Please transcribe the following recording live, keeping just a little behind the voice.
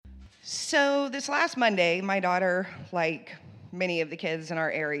So this last Monday, my daughter, like many of the kids in our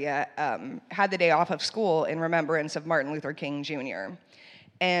area, had the day off of school in remembrance of Martin Luther King Jr.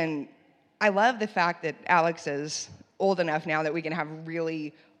 And I love the fact that Alex is old enough now that we can have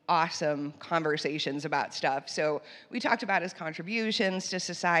really awesome conversations about stuff. So we talked about his contributions to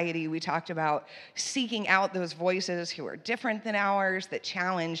society. We talked about seeking out those voices who are different than ours, that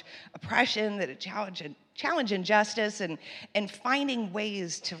challenge oppression, that challenge injustice, and finding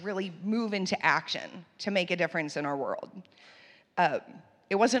ways to really move into action to make a difference in our world.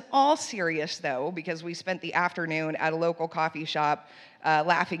 It wasn't all serious, though, because we spent the afternoon at a local coffee shop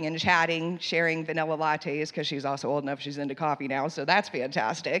laughing and chatting, sharing vanilla lattes, because she's also old enough she's into coffee now, so that's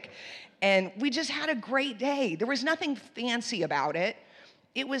fantastic. And we just had a great day. There was nothing fancy about it.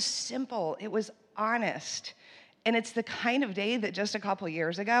 It was simple. It was honest. And it's the kind of day that just a couple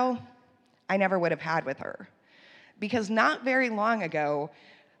years ago, I never would have had with her. Because not very long ago,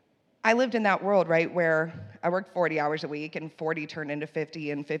 I lived in that world, right, where I worked 40 hours a week, and 40 turned into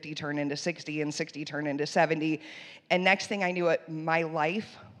 50, and 50 turned into 60, and 60 turned into 70. And next thing I knew, my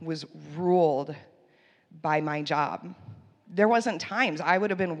life was ruled by my job. There wasn't times I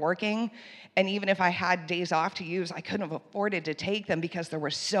would have been working, and even if I had days off to use, I couldn't have afforded to take them because there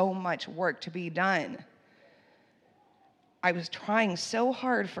was so much work to be done. I was trying so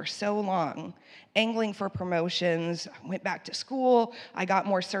hard for so long, angling for promotions. I went back to school. I got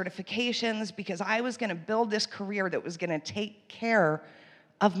more certifications because I was going to build this career that was going to take care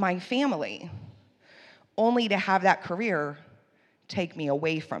of my family, only to have that career take me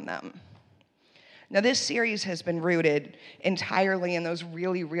away from them. Now, this series has been rooted entirely in those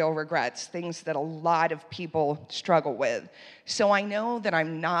really real regrets, things that a lot of people struggle with. So I know that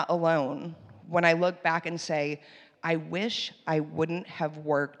I'm not alone when I look back and say, I wish I wouldn't have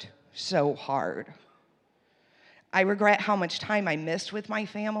worked so hard. I regret how much time I missed with my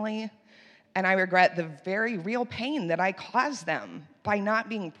family, and I regret the very real pain that I caused them by not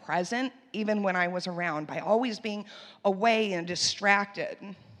being present even when I was around, by always being away and distracted.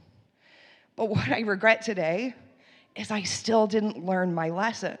 But what I regret today is I still didn't learn my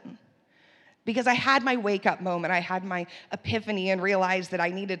lesson. Because I had my wake-up moment, I had my epiphany and realized that I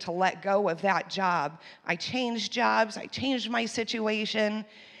needed to let go of that job. I changed jobs, I changed my situation,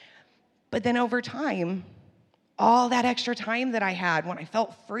 but then over time, all that extra time that I had when I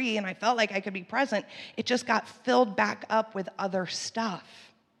felt free and I felt like I could be present, it just got filled back up with other stuff.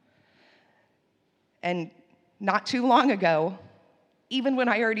 And not too long ago, even when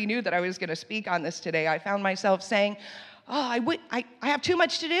I already knew that I was going to speak on this today, I found myself saying, I have too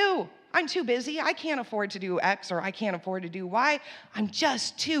much to do. I'm too busy. I can't afford to do X, or I can't afford to do Y. I'm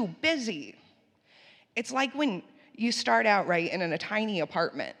just too busy. It's like when you start out, right, in a tiny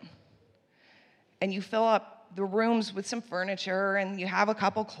apartment, and you fill up the rooms with some furniture, and you have a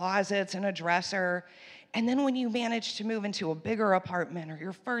couple closets and a dresser, and then when you manage to move into a bigger apartment or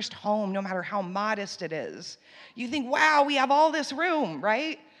your first home, no matter how modest it is, you think, wow, we have all this room,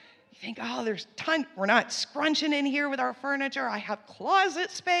 right? You think, oh, there's tons. We're not scrunching in here with our furniture. I have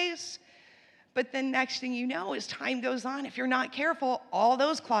closet space. But then next thing you know, as time goes on, if you're not careful, all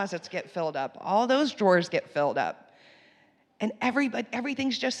those closets get filled up. All those drawers get filled up. And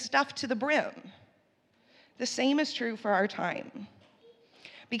everything's just stuffed to the brim. The same is true for our time.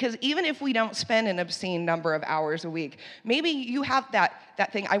 Because even if we don't spend an obscene number of hours a week, maybe you have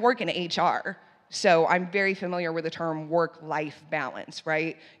that thing. I work in HR. So I'm very familiar with the term work-life balance,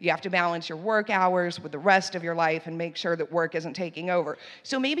 right? You have to balance your work hours with the rest of your life and make sure that work isn't taking over.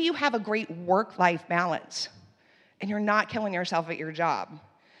 So maybe you have a great work-life balance and you're not killing yourself at your job.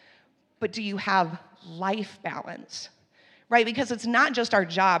 But do you have life balance, right? Because it's not just our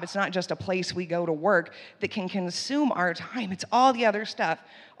job. It's not just a place we go to work that can consume our time. It's all the other stuff,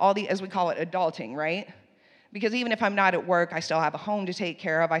 as we call it, adulting, right? Because even if I'm not at work, I still have a home to take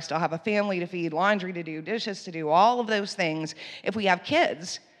care of. I still have a family to feed, laundry to do, dishes to do, all of those things. If we have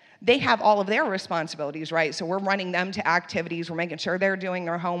kids, they have all of their responsibilities, right? So we're running them to activities. We're making sure they're doing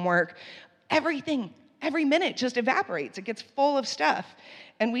their homework. Everything, every minute just evaporates. It gets full of stuff.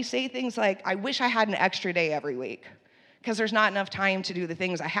 And we say things like, I wish I had an extra day every week because there's not enough time to do the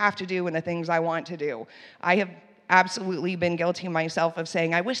things I have to do and the things I want to do. I have absolutely been guilty myself of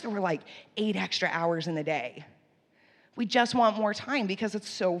saying, I wish there were like 8 extra hours in the day. We just want more time because it's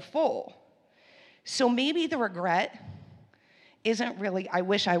so full. So maybe the regret isn't really, I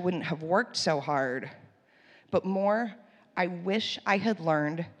wish I wouldn't have worked so hard, but more, I wish I had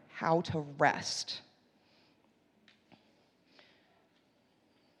learned how to rest.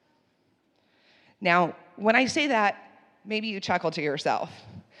 Now, when I say that, maybe you chuckle to yourself.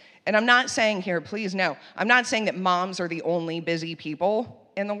 And I'm not saying here, please no, I'm not saying that moms are the only busy people.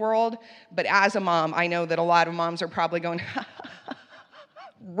 in the world, but as a mom, I know that a lot of moms are probably going,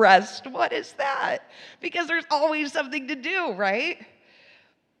 rest, what is that? Because there's always something to do, right?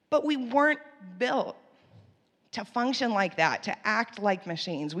 But we weren't built to function like that, to act like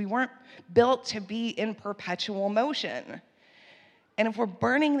machines. We weren't built to be in perpetual motion. And if we're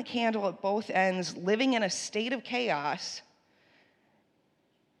burning the candle at both ends, living in a state of chaos,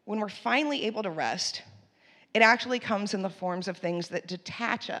 when we're finally able to rest, it actually comes in the forms of things that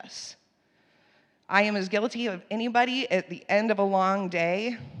detach us. I am as guilty of anybody at the end of a long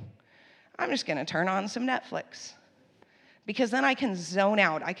day. I'm just going to turn on some Netflix because then I can zone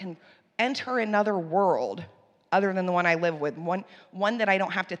out. I can enter another world other than the one I live with, one that I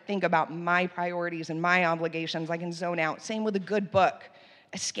don't have to think about my priorities and my obligations. I can zone out. Same with a good book.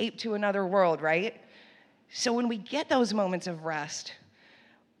 Escape to another world, right? So when we get those moments of rest,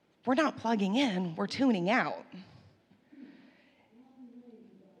 we're not plugging in, we're tuning out.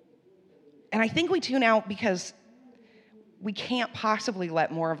 And I think we tune out because we can't possibly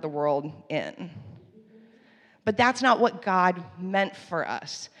let more of the world in. But that's not what God meant for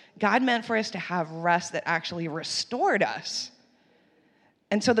us. God meant for us to have rest that actually restored us.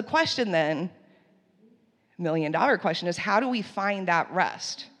 And so the question then, $1,000,000 question, is how do we find that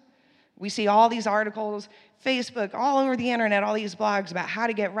rest? We see all these articles, Facebook, all over the internet, all these blogs about how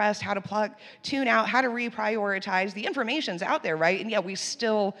to get rest, how to tune out, how to reprioritize. The information's out there, right? And yet we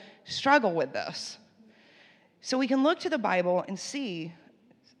still struggle with this. So we can look to the Bible and see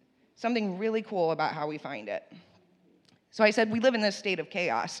something really cool about how we find it. So I said we live in this state of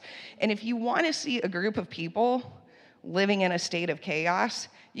chaos. And if you want to see a group of people living in a state of chaos,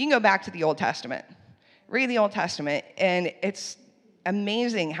 you can go back to the Old Testament. Read the Old Testament, and it's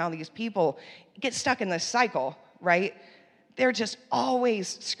amazing how these people get stuck in this cycle, right? They're just always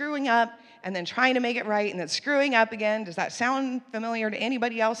screwing up and then trying to make it right and then screwing up again. Does that sound familiar to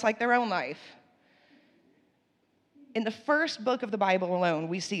anybody else like their own life? In the first book of the Bible alone,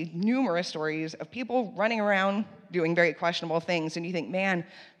 we see numerous stories of people running around doing very questionable things, and you think, man,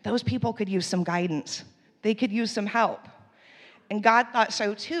 those people could use some guidance. They could use some help. And God thought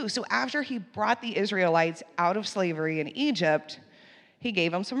so too. So after he brought the Israelites out of slavery in Egypt, he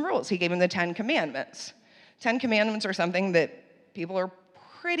gave them some rules. He gave them the 10 Commandments. 10 Commandments are something that people are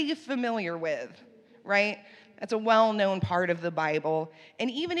pretty familiar with, right? That's a well-known part of the Bible.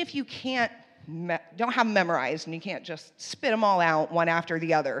 And even if you don't have them memorized and you can't just spit them all out one after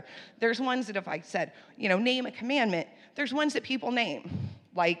the other, there's ones that if I said, name a commandment, there's ones that people name,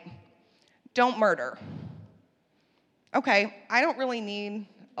 like don't murder. Okay, I don't really need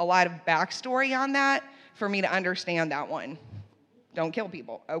a lot of backstory on that for me to understand that one. Don't kill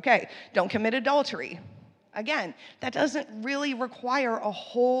people. Okay, don't commit adultery. Again, that doesn't really require a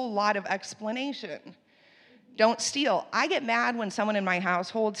whole lot of explanation. Don't steal. I get mad when someone in my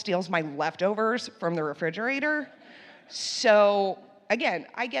household steals my leftovers from the refrigerator. So again,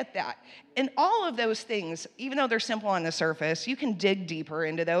 I get that. And all of those things, even though they're simple on the surface, you can dig deeper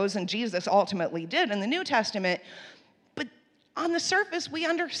into those, and Jesus ultimately did in the New Testament. But on the surface, we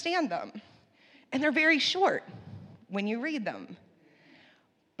understand them. And they're very short when you read them.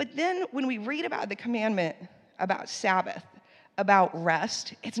 But then when we read about the commandment about Sabbath, about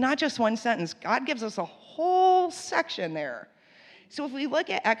rest, it's not just one sentence. God gives us a whole section there. So if we look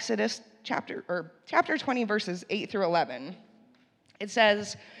at Exodus chapter 20, verses 8 through 11, it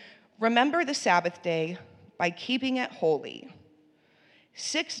says, "Remember the Sabbath day by keeping it holy.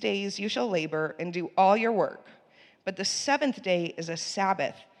 6 days you shall labor and do all your work, but the seventh day is a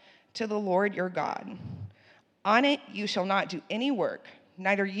Sabbath to the Lord your God. On it you shall not do any work,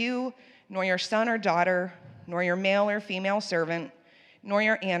 neither you, nor your son or daughter, nor your male or female servant, nor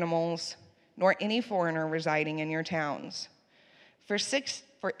your animals, nor any foreigner residing in your towns. For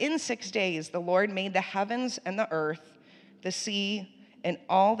in 6 days the Lord made the heavens and the earth, the sea, and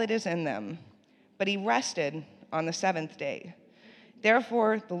all that is in them. But he rested on the seventh day.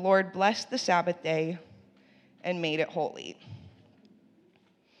 Therefore the Lord blessed the Sabbath day and made it holy."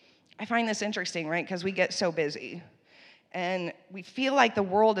 I find this interesting, right? Because we get so busy. And we feel like the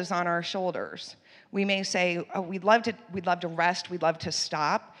world is on our shoulders. We may say, oh, we'd love to rest, we'd love to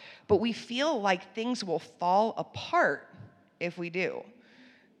stop, but we feel like things will fall apart if we do.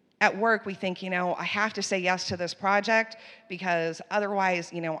 At work, we think, I have to say yes to this project because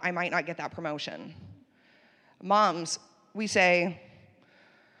otherwise, I might not get that promotion. Moms, we say,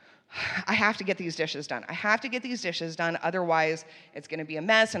 I have to get these dishes done. I have to get these dishes done, otherwise it's going to be a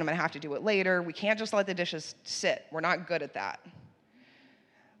mess and I'm going to have to do it later. We can't just let the dishes sit. We're not good at that.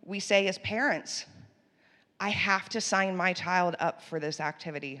 We say as parents, I have to sign my child up for this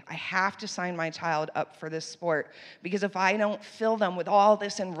activity. I have to sign my child up for this sport, because if I don't fill them with all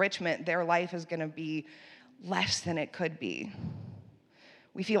this enrichment, their life is going to be less than it could be.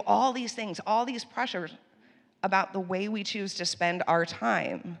 We feel all these things, all these pressures about the way we choose to spend our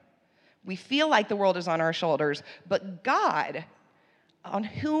time. We feel like the world is on our shoulders, but God, on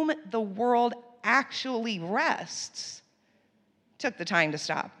whom the world actually rests, took the time to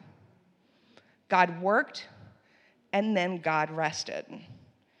stop. God worked, and then God rested.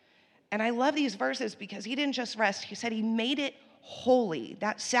 And I love these verses because he didn't just rest. He said he made it holy.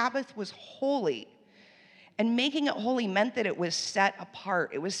 That Sabbath was holy. And making it holy meant that it was set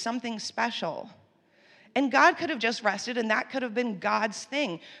apart. It was something special. And God could have just rested, and that could have been God's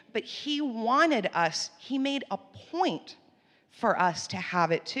thing. But he wanted us. He made a point for us to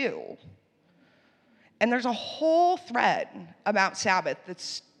have it too. And there's a whole thread about Sabbath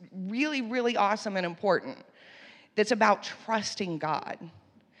that's really, really awesome and important, that's about trusting God.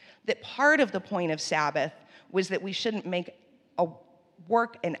 That part of the point of Sabbath was that we shouldn't make a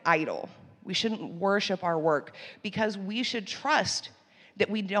work an idol. We shouldn't worship our work, because we should trust that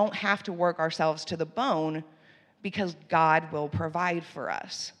we don't have to work ourselves to the bone, because God will provide for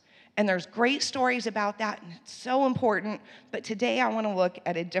us. And there's great stories about that, and it's so important, but today I want to look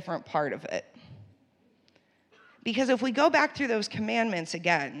at a different part of it. Because if we go back through those commandments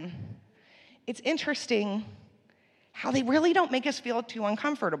again, it's interesting how they really don't make us feel too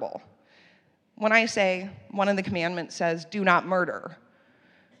uncomfortable. When I say one of the commandments says, do not murder,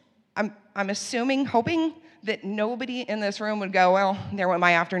 I'm assuming, hoping that nobody in this room would go, well, there went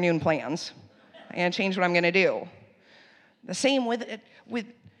my afternoon plans. I'm going to change what I'm going to do. The same with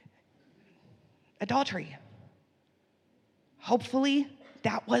adultery. Hopefully,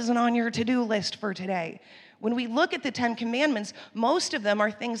 that wasn't on your to-do list for today. When we look at the 10 Commandments, most of them are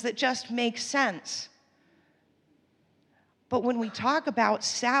things that just make sense. But when we talk about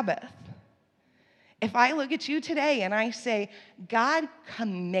Sabbath, if I look at you today and I say, God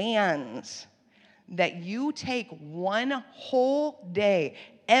commands that you take one whole day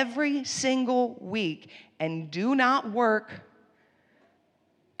every single week and do not work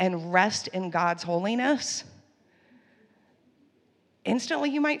and rest in God's holiness,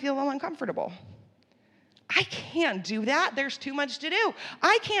 instantly you might feel a little uncomfortable. I can't do that. There's too much to do.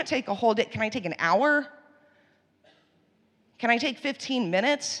 I can't take a whole day. Can I take an hour? Can I take 15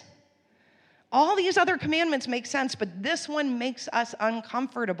 minutes? All these other commandments make sense, but this one makes us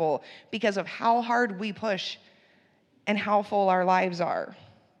uncomfortable because of how hard we push and how full our lives are.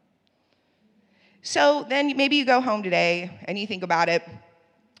 So then maybe you go home today and you think about it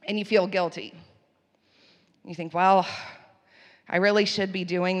and you feel guilty. You think, well, I really should be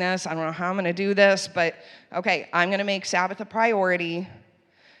doing this. I don't know how I'm going to do this, but okay, I'm going to make Sabbath a priority.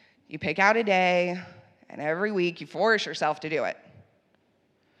 You pick out a day, and every week you force yourself to do it.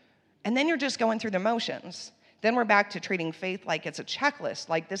 And then you're just going through the motions. Then we're back to treating faith like it's a checklist,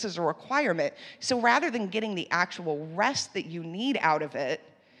 like this is a requirement. So rather than getting the actual rest that you need out of it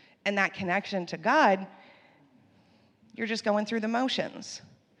and that connection to God, you're just going through the motions.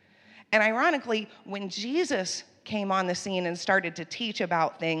 And ironically, when Jesus came on the scene and started to teach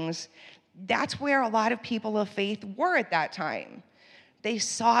about things, that's where a lot of people of faith were at that time. They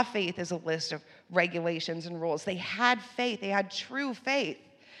saw faith as a list of regulations and rules. They had faith, they had true faith,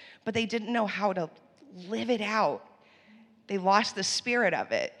 but they didn't know how to live it out. They lost the spirit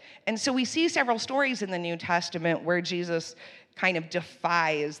of it. And so we see several stories in the New Testament where Jesus kind of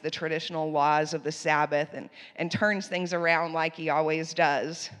defies the traditional laws of the Sabbath and turns things around like he always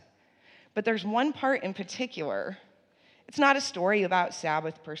does. But there's one part in particular. It's not a story about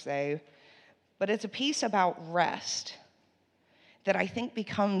Sabbath per se, but it's a piece about rest that I think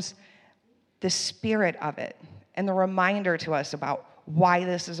becomes the spirit of it and the reminder to us about why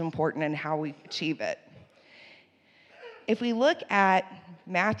this is important and how we achieve it. If we look at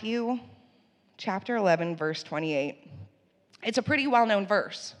Matthew chapter 11, verse 28, it's a pretty well-known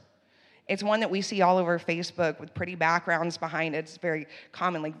verse. It's one that we see all over Facebook with pretty backgrounds behind it. It's very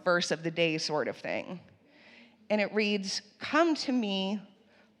common, like verse of the day sort of thing. And it reads, "Come to me,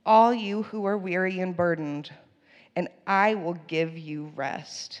 all you who are weary and burdened, and I will give you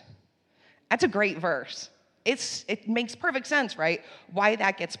rest." That's a great verse. It makes perfect sense, right? Why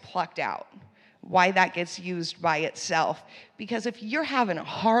that gets plucked out, why that gets used by itself. Because if you're having a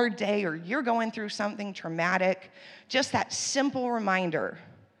hard day or you're going through something traumatic, just that simple reminder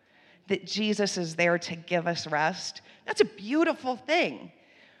that Jesus is there to give us rest, that's a beautiful thing.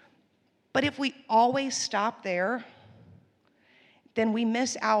 But if we always stop there, then we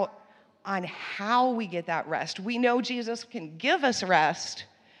miss out on how we get that rest. We know Jesus can give us rest,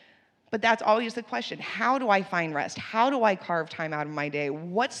 But that's always the question. How do I find rest? How do I carve time out of my day?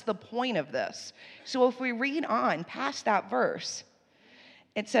 What's the point of this? So if we read on past that verse,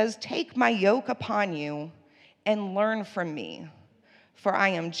 it says, "Take my yoke upon you and learn from me, for I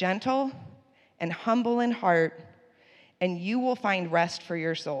am gentle and humble in heart, and you will find rest for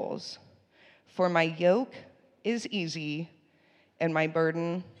your souls. For my yoke is easy and my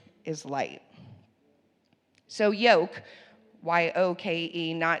burden is light." So yoke,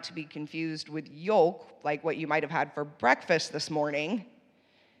 Y-O-K-E, not to be confused with yolk, like what you might have had for breakfast this morning,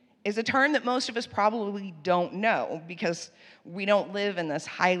 is a term that most of us probably don't know because we don't live in this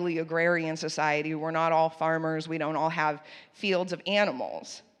highly agrarian society. We're not all farmers. We don't all have fields of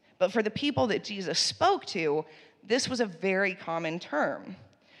animals. But for the people that Jesus spoke to, this was a very common term.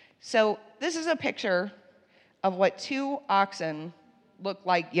 So this is a picture of what two oxen looked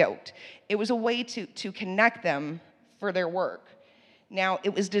like yoked. It was a way to connect them for their work. Now,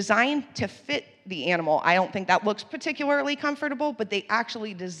 it was designed to fit the animal. I don't think that looks particularly comfortable, but they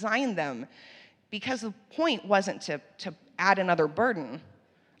actually designed them because the point wasn't to add another burden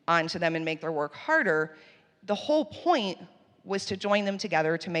onto them and make their work harder. The whole point was to join them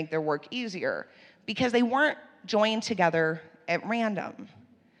together to make their work easier because they weren't joined together at random.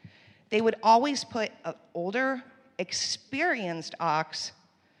 They would always put an older, experienced ox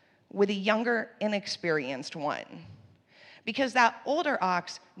with a younger, inexperienced one. Because that older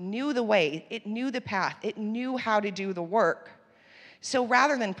ox knew the way, it knew the path, it knew how to do the work. So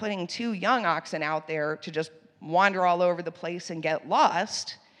rather than putting two young oxen out there to just wander all over the place and get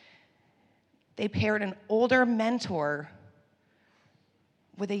lost, they paired an older mentor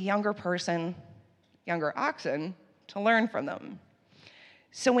with a younger person, younger oxen, to learn from them.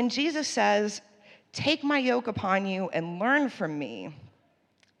 So when Jesus says, "Take my yoke upon you and learn from me,"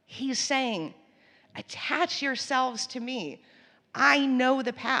 he's saying, attach yourselves to me. I know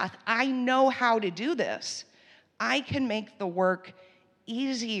the path. I know how to do this. I can make the work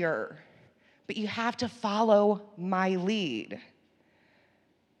easier, but you have to follow my lead.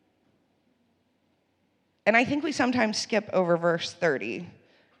 And I think we sometimes skip over verse 30.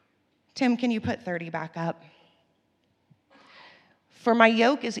 Tim, can you put 30 back up? "For my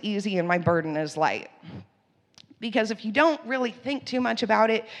yoke is easy and my burden is light." Because if you don't really think too much about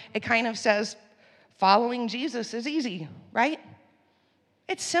it, it kind of says following Jesus is easy, right?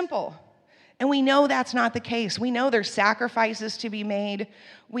 It's simple. And we know that's not the case. We know there's sacrifices to be made.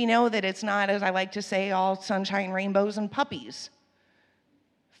 We know that it's not, as I like to say, all sunshine, rainbows, and puppies.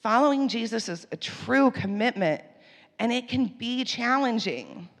 Following Jesus is a true commitment, and it can be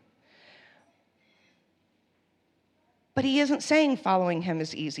challenging. But he isn't saying following him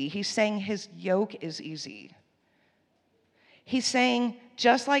is easy. He's saying his yoke is easy. He's saying,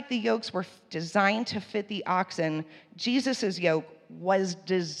 just like the yokes were designed to fit the oxen, Jesus' yoke was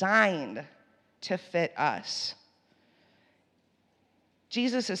designed to fit us.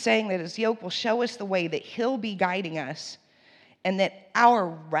 Jesus is saying that his yoke will show us the way, that he'll be guiding us, and that our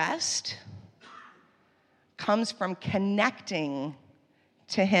rest comes from connecting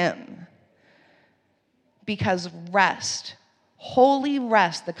to him. Because rest, holy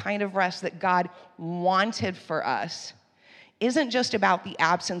rest, the kind of rest that God wanted for us, isn't just about the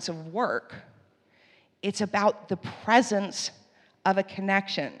absence of work. It's about the presence of a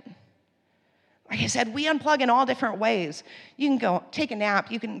connection. Like I said, we unplug in all different ways. You can go take a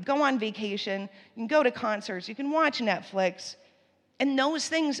nap, you can go on vacation, you can go to concerts, you can watch Netflix, and those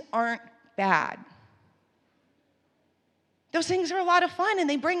things aren't bad. Those things are a lot of fun and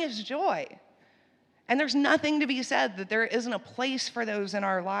they bring us joy. And there's nothing to be said that there isn't a place for those in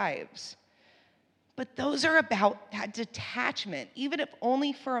our lives. But those are about that detachment, even if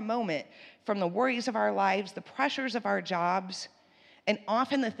only for a moment, from the worries of our lives, the pressures of our jobs, and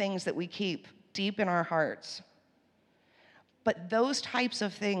often the things that we keep deep in our hearts. But those types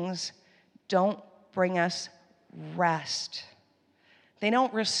of things don't bring us rest. They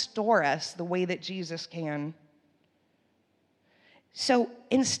don't restore us the way that Jesus can. So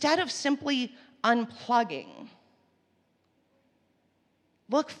instead of simply unplugging,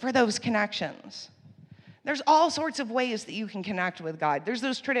 look for those connections. There's all sorts of ways that you can connect with God. There's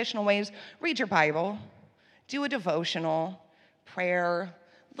those traditional ways. Read your Bible, do a devotional, prayer,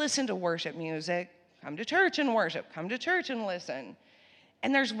 listen to worship music, come to church and worship, come to church and listen.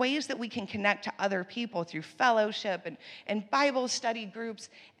 And there's ways that we can connect to other people through fellowship and Bible study groups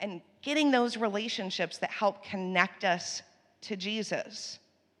and getting those relationships that help connect us to Jesus.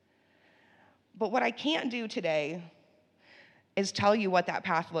 But what I can't do today is tell you what that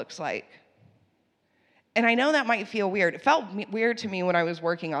path looks like. And I know that might feel weird. It felt weird to me when I was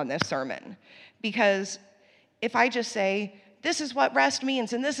working on this sermon, because if I just say, this is what rest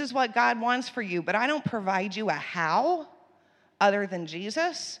means and this is what God wants for you, but I don't provide you a how other than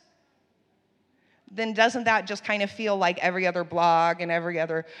Jesus, then doesn't that just kind of feel like every other blog and every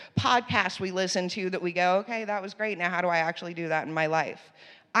other podcast we listen to that we go, okay, that was great. Now how do I actually do that in my life?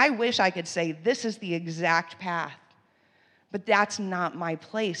 I wish I could say this is the exact path, but that's not my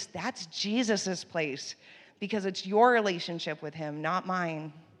place. That's Jesus's place because it's your relationship with him, not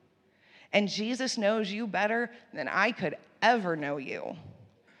mine. And Jesus knows you better than I could ever know you.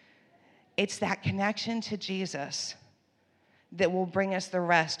 It's that connection to Jesus that will bring us the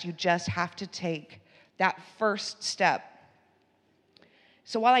rest. You just have to take that first step.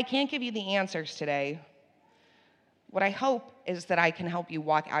 So while I can't give you the answers today, what I hope is that I can help you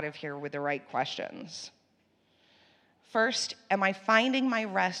walk out of here with the right questions. First, am I finding my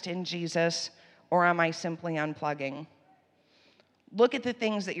rest in Jesus, or am I simply unplugging? Look at the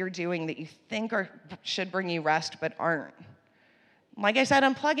things that you're doing that you think should bring you rest but aren't. Like I said,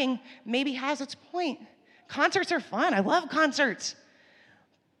 unplugging maybe has its point. Concerts are fun. I love concerts.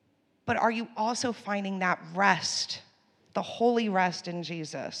 But are you also finding that rest, the holy rest in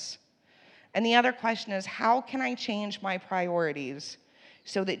Jesus? And the other question is, how can I change my priorities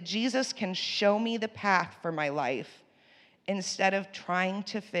so that Jesus can show me the path for my life instead of trying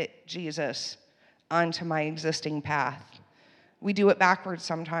to fit Jesus onto my existing path? We do it backwards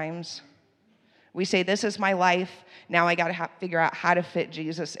sometimes. We say, this is my life. Now I got to figure out how to fit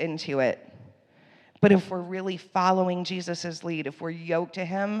Jesus into it. But if we're really following Jesus' lead, if we're yoked to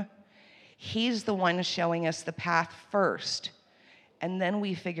him, he's the one showing us the path first. And then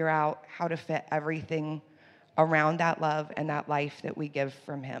we figure out how to fit everything around that love and that life that we give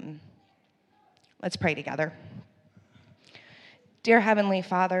from him. Let's pray together. Dear Heavenly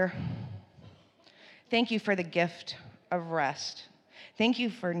Father, thank you for the gift of rest. Thank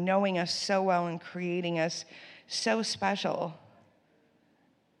you for knowing us so well and creating us so special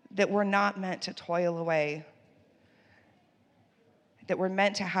that we're not meant to toil away, that we're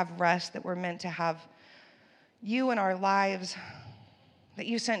meant to have rest, that we're meant to have you in our lives, that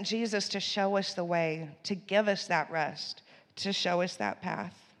you sent Jesus to show us the way, to give us that rest, to show us that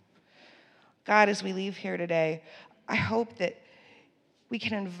path. God, as we leave here today, I hope that we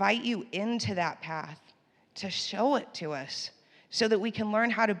can invite you into that path, to show it to us, so that we can learn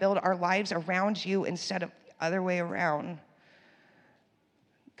how to build our lives around you instead of the other way around.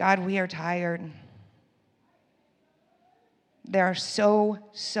 God, we are tired. There are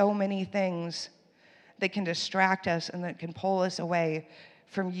so many things that can distract us and that can pull us away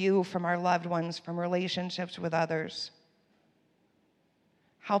from you, from our loved ones, from relationships with others.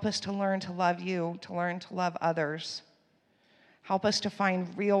 Help us to learn to love you, to learn to love others. Help us to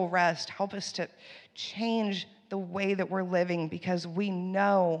find real rest. Help us to change the way that we're living, because we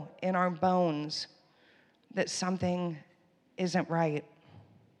know in our bones that something isn't right.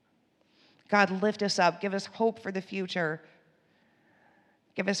 God, lift us up. Give us hope for the future.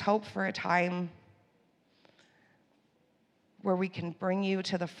 Give us hope for a time where we can bring you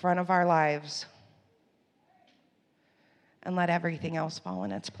to the front of our lives and let everything else fall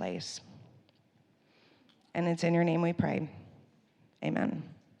in its place. And it's in your name we pray. Amen.